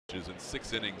in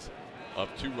 6 innings of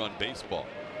 2-run baseball.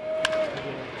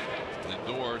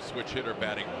 Lindor, switch hitter,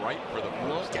 batting right for the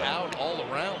first. Look out all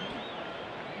around.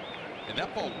 And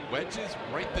that ball wedges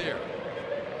right there.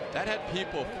 That had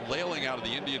people flailing out of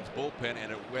the Indians bullpen,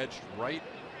 and it wedged right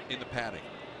in the padding.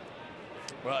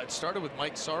 Well, it started with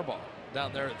Mike Sarbaugh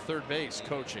down there at third base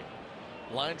coaching.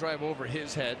 Line drive over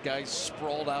his head. Guys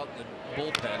sprawled out in the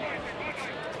bullpen.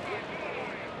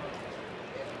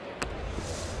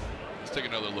 Let's take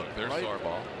another look. There's right,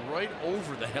 Sarbaugh. Right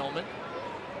over the helmet.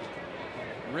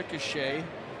 Ricochet.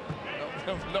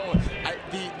 No.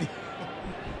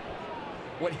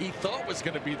 What he thought was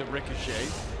going to be the ricochet.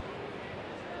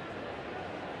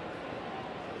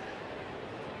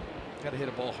 Got to hit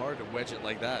a ball hard to wedge it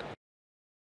like that.